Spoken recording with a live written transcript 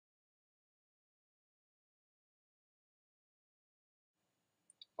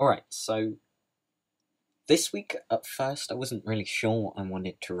Alright, so this week at first I wasn't really sure what I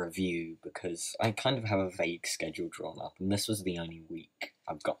wanted to review because I kind of have a vague schedule drawn up, and this was the only week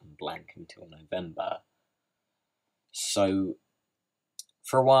I've gotten blank until November. So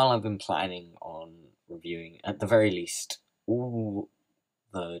for a while I've been planning on reviewing, at the very least, all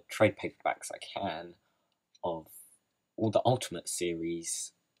the trade paperbacks I can of all the Ultimate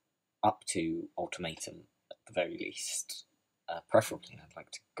series up to Ultimatum at the very least. Preferably I'd like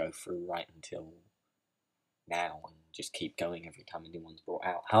to go through right until now and just keep going every time a new one's brought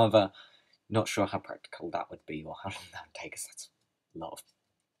out. However, not sure how practical that would be or how long that would take, because that's a lot of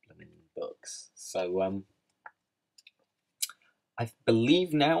blooming books. So, I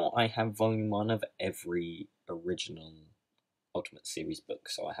believe now I have volume 1 of every original Ultimate Series book.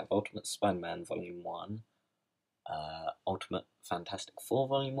 So I have Ultimate Spider-Man Volume 1, Ultimate Fantastic Four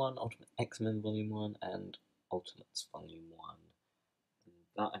Volume 1, Ultimate X-Men Volume 1, and Ultimates Volume 1. And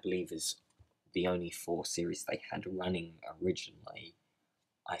that, I believe, is the only 4 series they had running originally.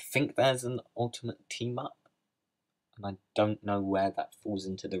 I think there's an Ultimate Team-Up, and I don't know where that falls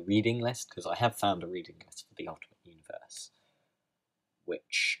into the reading list, because I have found a reading list for the Ultimate Universe,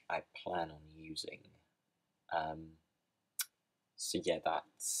 which I plan on using. So yeah,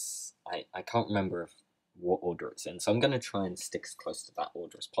 that's... I can't remember what order it's in, so I'm going to try and stick as close to that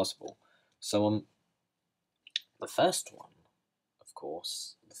order as possible. So, the first one, of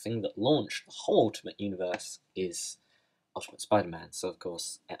course, the thing that launched the whole Ultimate Universe is Ultimate Spider-Man, so of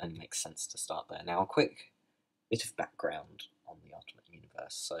course it only makes sense to start there. Now, a quick bit of background on the Ultimate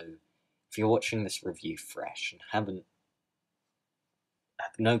Universe. So, if you're watching this review fresh and have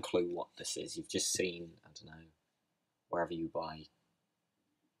no clue what this is, you've just seen, I don't know, wherever you buy,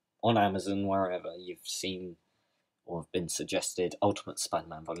 on Amazon, wherever, you've seen or have been suggested Ultimate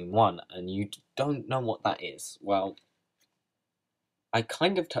Spider-Man Volume 1, and you don't know what that is. Well, I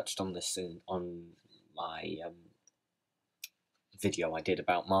kind of touched on this on my video I did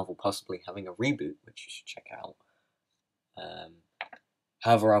about Marvel possibly having a reboot, which you should check out.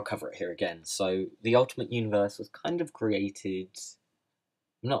 However, I'll cover it here again. So, the Ultimate Universe was kind of created...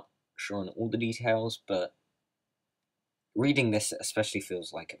 I'm not sure on all the details, but reading this especially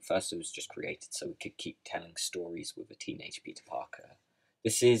feels like at first it was just created so we could keep telling stories with a teenage Peter Parker.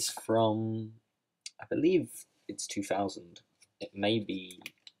 This is from, I believe it's 2000. It may be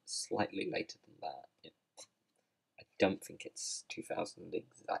slightly later than that. I don't think it's 2000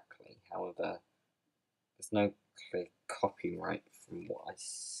 exactly. However, there's no clear copyright from what I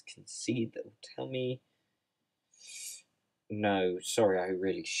can see that will tell me. No, sorry, I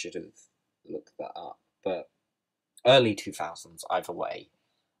really should have looked that up. But early 2000s, either way.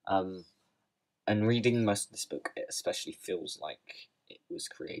 And reading most of this book, it especially feels like it was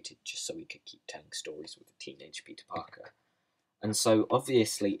created just so we could keep telling stories with a teenage Peter Parker. And so,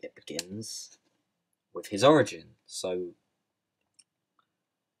 obviously, it begins with his origin. So,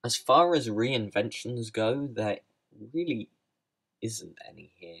 as far as reinventions go, there really isn't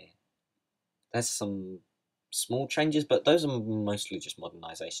any here. There's some small changes, but those are mostly just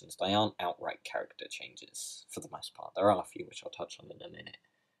modernizations. They aren't outright character changes, for the most part. There are a few which I'll touch on in a minute.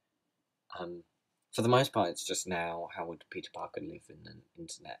 For the most part, it's just now how would Peter Parker live in an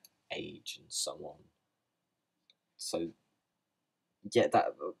internet age and so on. So, yeah,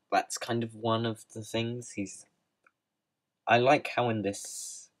 that's kind of one of the things. I like how in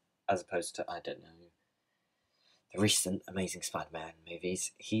this, as opposed to, I don't know, the recent Amazing Spider-Man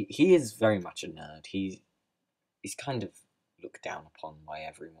movies, he is very much a nerd. He's kind of looked down upon by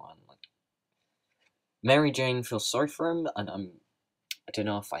everyone. Like, Mary Jane feels sorry for him, and I don't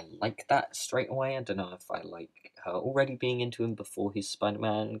know if I like that straight away. I don't know if I like her already being into him before he's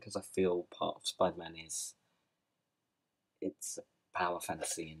Spider-Man, because I feel part of Spider-Man it's a power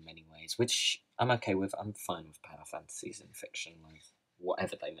fantasy in many ways, which I'm okay with. I'm fine with power fantasies in fiction, like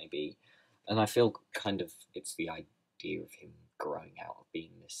whatever they may be. And I feel kind of it's the idea of him growing out of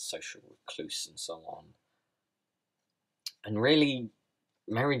being this social recluse and so on. And really,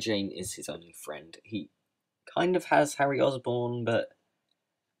 Mary Jane is his only friend. He kind of has Harry Osborn, but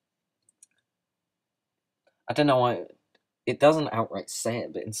I don't know, it doesn't outright say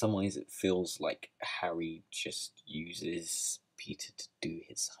it, but in some ways it feels like Harry just uses Peter to do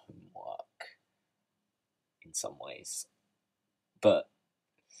his homework, in some ways. But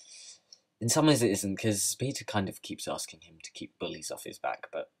in some ways it isn't, because Peter kind of keeps asking him to keep bullies off his back,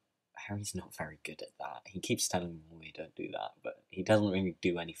 but Harry's not very good at that. He keeps telling him, "Oh, you don't do that," but he doesn't really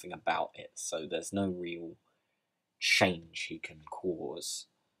do anything about it, so there's no real change he can cause.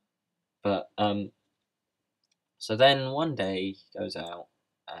 But, so then one day he goes out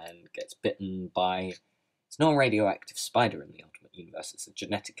and gets bitten by... It's not a radioactive spider in the Ultimate Ultimate Universe. It's a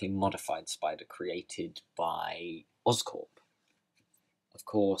genetically modified spider created by Oscorp. Of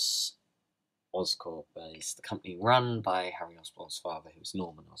course, Oscorp is the company run by Harry Osborn's father, who was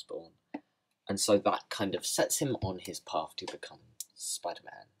Norman Osborn. And so that kind of sets him on his path to become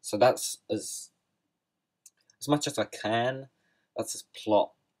Spider-Man. So that's as much as I can, that's as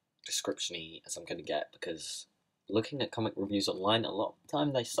plot description-y as I'm going to get, because looking at comic reviews online, a lot of the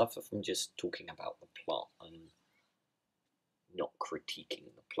time they suffer from just talking about the plot and not critiquing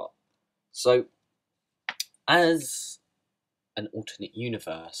the plot. So, as an alternate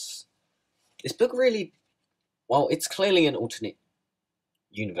universe, this book really, well, it's clearly an alternate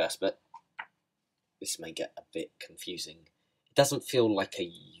universe, but this may get a bit confusing. It doesn't feel like a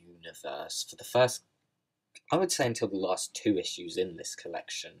universe. For the first, I would say until the last 2 issues in this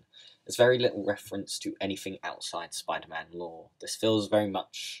collection, there's very little reference to anything outside Spider-Man lore. This feels very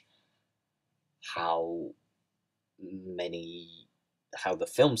much how the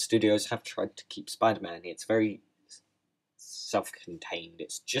film studios have tried to keep Spider-Man. It's very self-contained.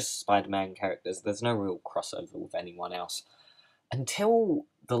 It's just Spider-Man characters. There's no real crossover with anyone else. Until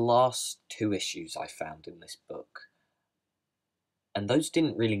the last 2 issues I found in this book. And those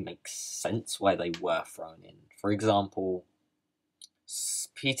didn't really make sense where they were thrown in. For example,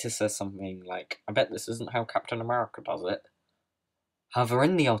 Peter says something like, I bet this isn't how Captain America does it. However,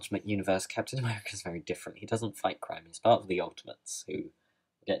 in the Ultimate Universe, Captain America is very different. He doesn't fight crime. He's part of the Ultimates, who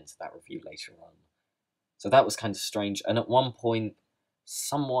we'll get into that review later on. So that was kind of strange. And at one point,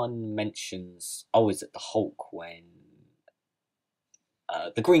 someone mentions, is it the Hulk when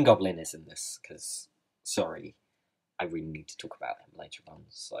the Green Goblin is in this? Because, sorry, I really need to talk about him later on.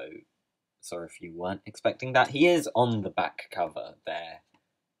 So, sorry if you weren't expecting that. He is on the back cover, their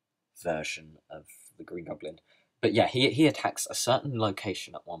version of the Green Goblin. But yeah, he attacks a certain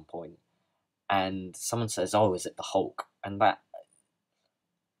location at one point, and someone says, is it the Hulk? And that,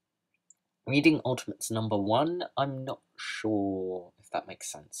 reading Ultimates #1, I'm not sure if that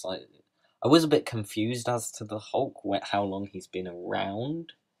makes sense. I was a bit confused as to the Hulk, how long he's been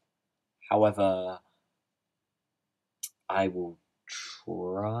around. However, I will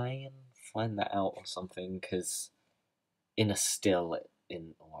try and find that out or something, because in a still,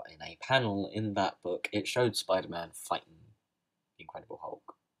 in a panel in that book, it showed Spider-Man fighting the Incredible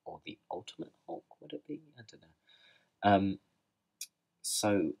Hulk, or the Ultimate Hulk, would it be? I don't know.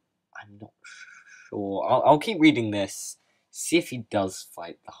 So I'm not sure. I'll keep reading this, see if he does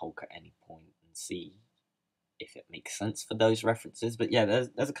fight the Hulk at any point, and see if it makes sense for those references. But yeah,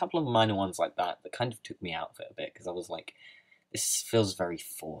 there's a couple of minor ones like that kind of took me out of it a bit, because I was like, this feels very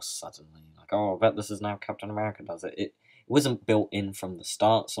forced suddenly. Like, I bet this is now Captain America does it. It wasn't built in from the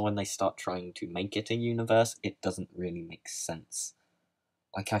start, so when they start trying to make it a universe, it doesn't really make sense.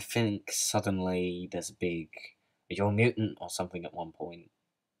 Like, I think suddenly there's a big, you're a mutant or something at one point,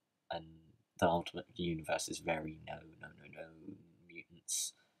 and the Ultimate Universe is very, no,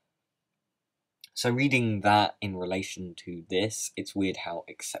 mutants. So reading that in relation to this, it's weird how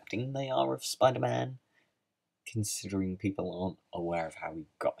accepting they are of Spider-Man, considering people aren't aware of how he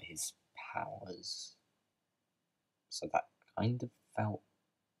got his powers. So that kind of felt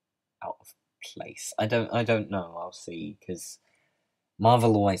out of place. I don't know, I'll see, because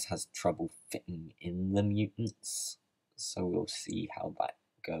Marvel always has trouble fitting in the mutants, so we'll see how that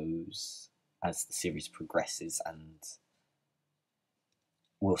goes as the series progresses, and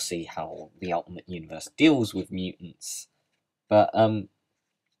we'll see how the Ultimate Universe deals with mutants. But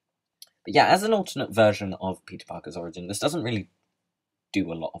yeah, as an alternate version of Peter Parker's origin, this doesn't really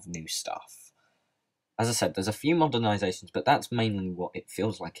do a lot of new stuff. As I said, there's a few modernizations, but that's mainly what it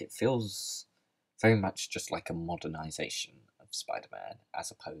feels like. It feels very much just like a modernization of Spider-Man,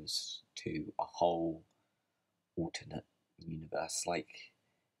 as opposed to a whole alternate universe. Like,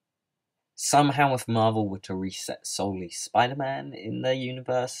 somehow if Marvel were to reset solely Spider-Man in their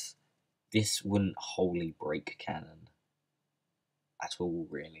universe, this wouldn't wholly break canon at all,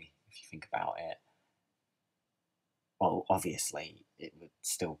 really, if you think about it. Well, obviously, it would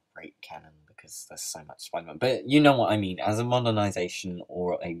still break canon because there's so much Spider-Man. But you know what I mean. As a modernization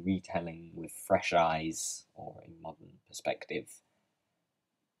or a retelling with fresh eyes or a modern perspective,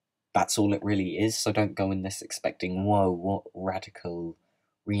 that's all it really is. So don't go in this expecting, whoa, what radical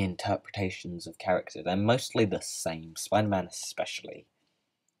reinterpretations of character. They're mostly the same, Spider-Man especially.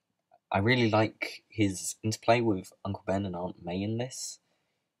 I really like his interplay with Uncle Ben and Aunt May in this.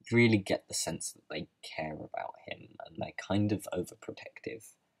 You really get the sense that they care about him, and they're kind of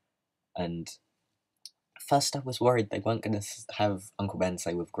overprotective. And at first I was worried they weren't going to have Uncle Ben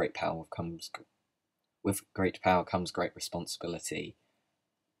say, with great power comes great responsibility.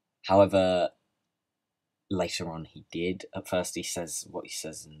 However, later on he did. At first he says what he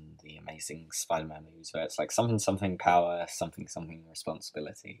says in the Amazing Spider-Man movies, where it's like something something power, something something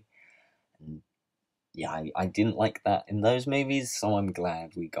responsibility. And yeah, I didn't like that in those movies, so I'm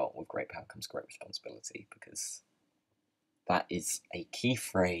glad we got with great power comes great responsibility, because that is a key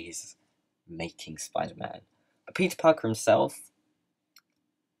phrase making Spider-Man. But Peter Parker himself,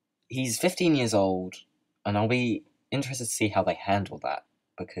 he's 15 years old, and I'll be interested to see how they handle that,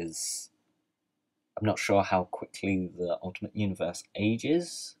 because I'm not sure how quickly the Ultimate Universe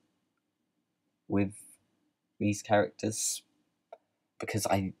ages with these characters, because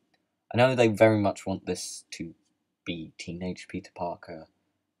I know they very much want this to be teenage Peter Parker,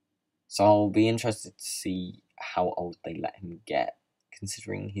 so I'll be interested to see how old they let him get,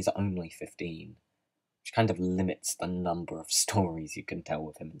 considering he's only 15, which kind of limits the number of stories you can tell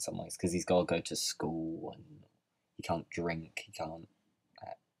with him in some ways, because he's got to go to school, and he can't drink, he can't,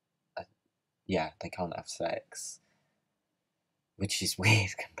 they can't have sex, which is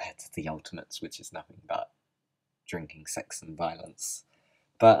weird compared to the Ultimates, which is nothing but drinking, sex, and violence.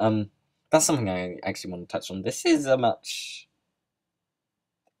 But that's something I actually want to touch on. This is a much...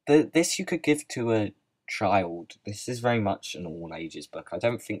 This you could give to a child. This is very much an all-ages book. I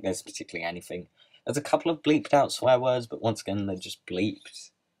don't think there's particularly anything... There's a couple of bleeped out swear words, but once again, they're just bleeped.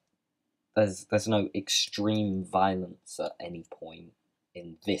 There's no extreme violence at any point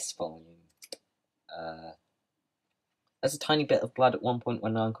in this volume. There's a tiny bit of blood at one point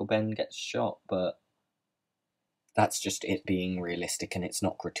when Uncle Ben gets shot, but that's just it being realistic, and it's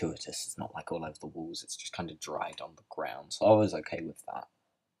not gratuitous. It's not like all over the walls. It's just kind of dried on the ground, so I was okay with that.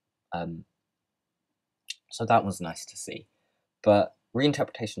 So that was nice to see. But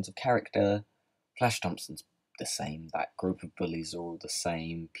reinterpretations of character, Flash Thompson's the same. That group of bullies are all the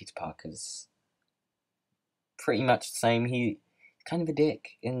same. Peter Parker's pretty much the same. He's kind of a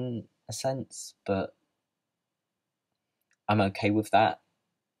dick in a sense, but I'm okay with that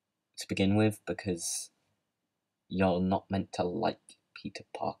to begin with, because you're not meant to like Peter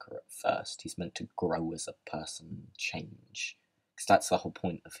Parker at first. He's meant to grow as a person, change. Because that's the whole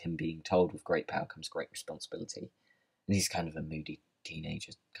point of him being told, with great power comes great responsibility. And he's kind of a moody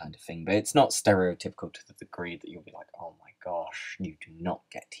teenager kind of thing, but it's not stereotypical to the degree that you'll be like, oh my gosh, you do not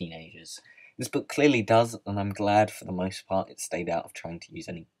get teenagers. This book clearly does, and I'm glad for the most part it stayed out of trying to use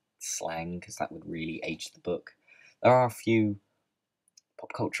any slang, because that would really age the book. There are a few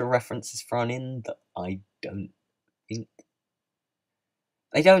pop culture references thrown in that I don't think...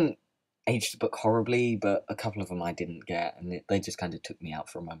 They don't age the book horribly, but a couple of them I didn't get, and they just kind of took me out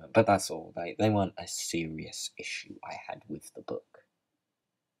for a moment. But that's all. They weren't a serious issue I had with the book.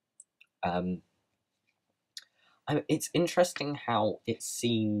 It's interesting how it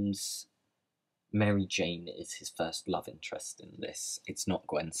seems Mary Jane is his first love interest in this. It's not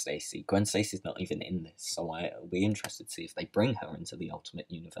Gwen Stacy. Gwen Stacy's not even in this, so I'll be interested to see if they bring her into the Ultimate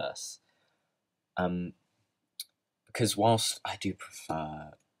Universe. Because whilst I do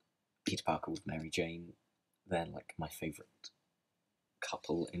prefer Peter Parker with Mary Jane, they're like my favourite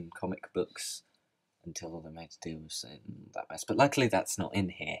couple in comic books, until they made a deal with saying that mess. But luckily that's not in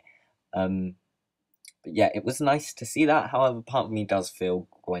here. But yeah, it was nice to see that. However, part of me does feel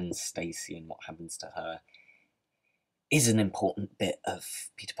Gwen Stacy and what happens to her is an important bit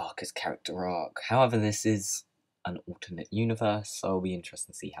of Peter Parker's character arc. However, this is an alternate universe, so I'll be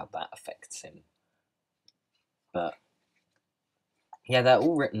interested to see how that affects him. But yeah, they're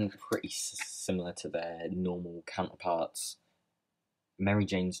all written pretty similar to their normal counterparts. Mary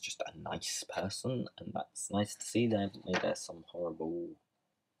Jane's just a nice person, and that's nice to see. They haven't made her some horrible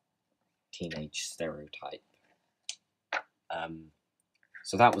teenage stereotype.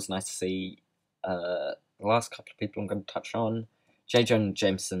 So that was nice to see. The last couple of people I'm going to touch on, J. Jonah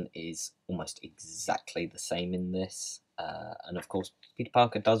Jameson is almost exactly the same in this. And of course, Peter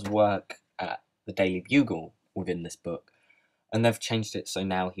Parker does work at the Daily Bugle within this book. And they've changed it so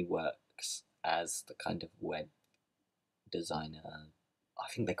now he works as the kind of web designer. I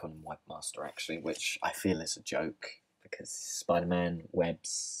think they call him webmaster, actually, which I feel is a joke, because Spider-Man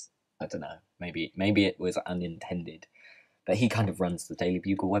webs, I don't know, maybe it was unintended, but he kind of runs the Daily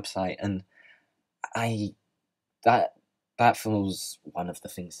Bugle website, and that feels one of the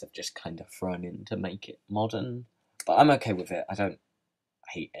things they've just kind of thrown in to make it modern, but I'm okay with it. I don't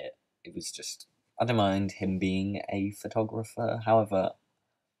hate it. It was just, I don't mind him being a photographer. However,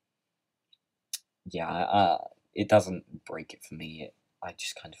 yeah, it doesn't break it for me. I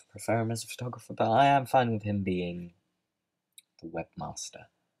just kind of prefer him as a photographer, but I am fine with him being the webmaster.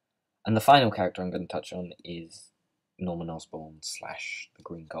 And the final character I'm going to touch on is Norman Osborn / the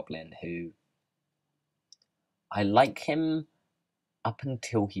Green Goblin, who I like him up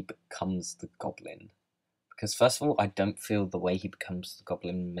until he becomes the Goblin, Because first of all, I don't feel the way he becomes the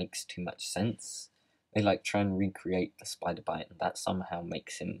Goblin makes too much sense. They like try and recreate the spider bite, and that somehow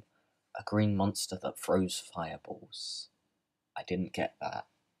makes him a green monster that throws fireballs. I didn't get that.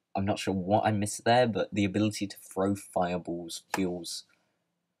 I'm not sure what I missed there, but the ability to throw fireballs feels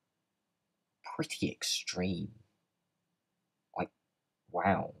pretty extreme. Like,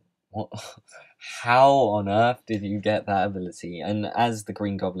 wow. What? How on earth did you get that ability? And as the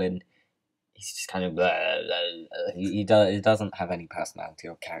Green Goblin, he's just kind of he doesn't have any personality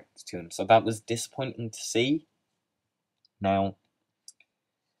or character to him, so that was disappointing to see. Now,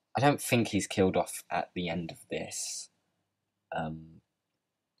 I don't think he's killed off at the end of this.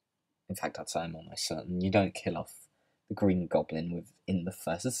 In fact, I'd say I'm almost certain you don't kill off the Green Goblin within the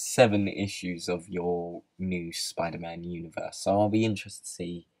first 7 issues of your new Spider-Man universe. So I'll be interested to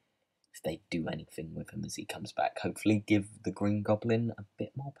see if they do anything with him as he comes back. Hopefully give the Green Goblin a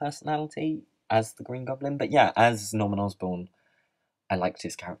bit more personality as the Green Goblin. But yeah, as Norman Osborn, I liked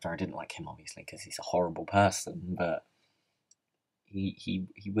his character. I didn't like him, obviously, because he's a horrible person, but he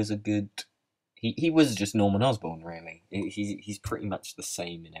was a good... He was just Norman Osborn, really. He's pretty much the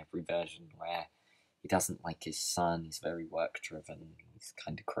same in every version, where he doesn't like his son, he's very work-driven, he's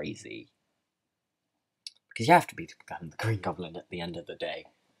kind of crazy. Because you have to be to become the Green Goblin at the end of the day.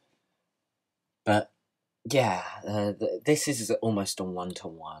 But, yeah, this is almost a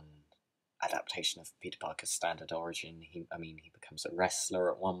one-to-one adaptation of Peter Parker's standard origin. He becomes a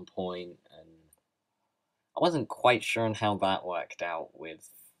wrestler at one point, and I wasn't quite sure on how that worked out with...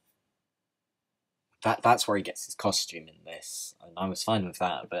 That's where he gets his costume in this, and I was fine with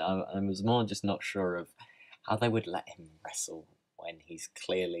that, but I was more just not sure of how they would let him wrestle when he's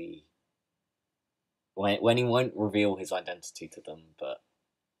clearly... When he won't reveal his identity to them, but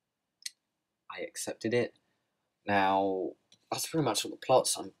I accepted it. Now, that's pretty much all the plot,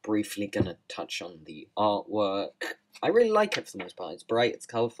 so I'm briefly going to touch on the artwork. I really like it for the most part. It's bright, it's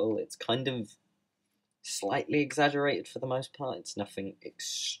colourful, it's kind of slightly exaggerated for the most part. It's nothing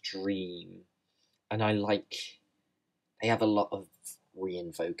extreme. And I like... They have a lot of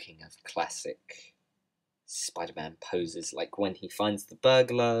re-invoking of classic Spider-Man poses. Like when he finds the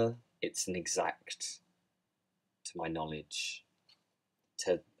burglar, it's an exact, to my knowledge,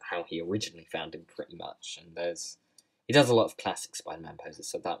 to how he originally found him, pretty much. And he does a lot of classic Spider-Man poses,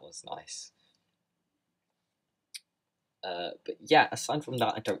 so that was nice. But yeah, aside from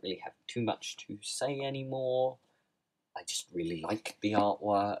that, I don't really have too much to say anymore. I just really like the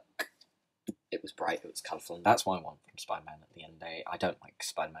artwork. It was bright, it was colourful, and that's what I want from Spider-Man at the end of the day. I don't like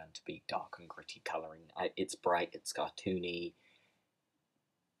Spider-Man to be dark and gritty colouring. It's bright, it's cartoony,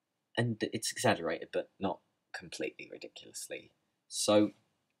 and it's exaggerated, but not completely ridiculously. So,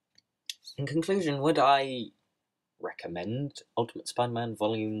 in conclusion, would I recommend Ultimate Spider-Man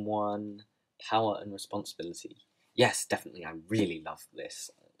Volume 1, Power and Responsibility? Yes, definitely, I really love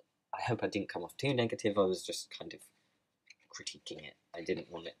this. I hope I didn't come off too negative, I was just kind of critiquing it. I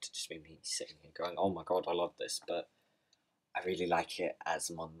didn't want it to just be me sitting here going, oh my god, I love this, but I really like it as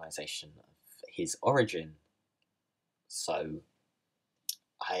a modernisation of his origin. So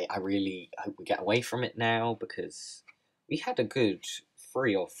I really hope we get away from it now, because we had a good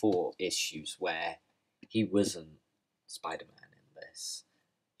 3 or 4 issues where he wasn't Spider-Man in this.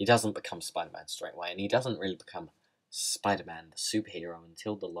 He doesn't become Spider-Man straight away, and he doesn't really become Spider-Man the superhero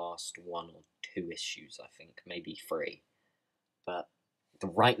until the last 1 or 2 issues, I think, maybe 3. But the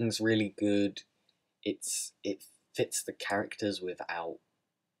writing's really good. It fits the characters without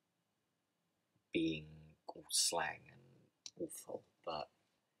being all slang and awful. But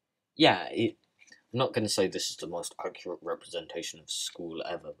yeah, I'm not going to say this is the most accurate representation of school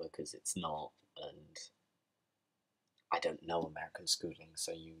ever, because it's not, and I don't know American schooling,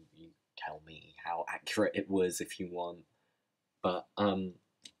 so you tell me how accurate it was if you want. But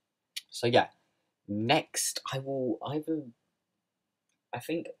so yeah, next I will I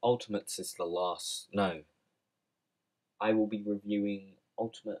think Ultimates is the last... No. I will be reviewing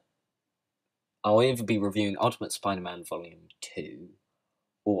I'll either be reviewing Ultimate Spider-Man Volume 2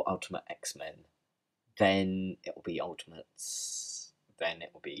 or Ultimate X-Men. Then it will be Ultimates. Then it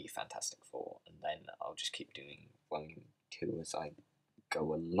will be Fantastic Four. And then I'll just keep doing Volume 2 as I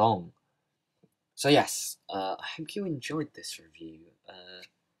go along. So yes, I hope you enjoyed this review.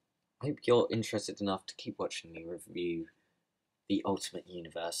 I hope you're interested enough to keep watching me review the Ultimate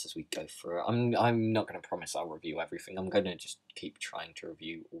Universe as we go through it. I'm not going to promise I'll review everything. I'm going to just keep trying to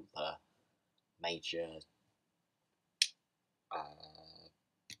review all the major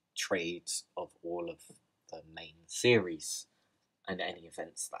trades of all of the main series, and any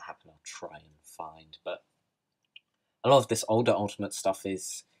events that happen I'll try and find. But a lot of this older Ultimate stuff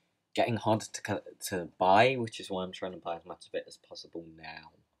is getting harder to buy, which is why I'm trying to buy as much of it as possible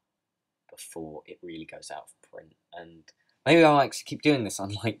now before it really goes out of print. And maybe I'll actually keep doing this,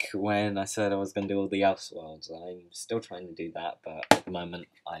 unlike when I said I was going to do all the Elseworlds. I'm still trying to do that, but at the moment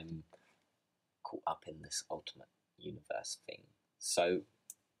I'm caught up in this Ultimate Universe thing. So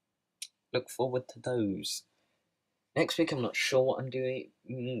look forward to those. Next week I'm not sure what I'm doing.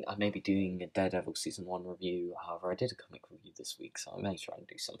 I may be doing a Daredevil Season 1 review. However, I did a comic review this week, so I may try and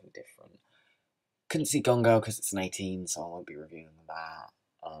do something different. Couldn't see Gone Girl because it's an 18, so I won't be reviewing that.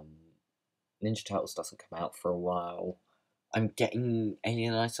 Ninja Turtles doesn't come out for a while. I'm getting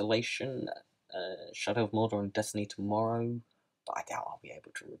Alien Isolation, Shadow of Mordor and Destiny tomorrow, but I doubt I'll be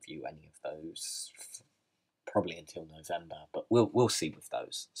able to review any of those probably until November, but we'll see with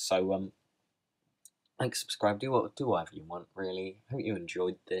those. So like, subscribe, do whatever you want, really. Hope you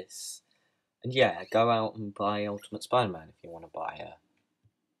enjoyed this. And yeah, go out and buy Ultimate Spider-Man if you want to buy a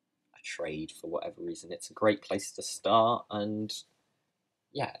trade for whatever reason. It's a great place to start, and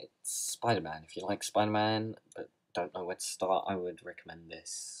yeah, it's Spider-Man. If you like Spider-Man but don't know where to start, I would recommend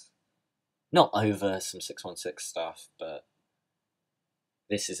this. Not over some 616 stuff, but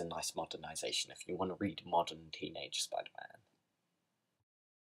this is a nice modernisation if you want to read modern teenage Spider-Man.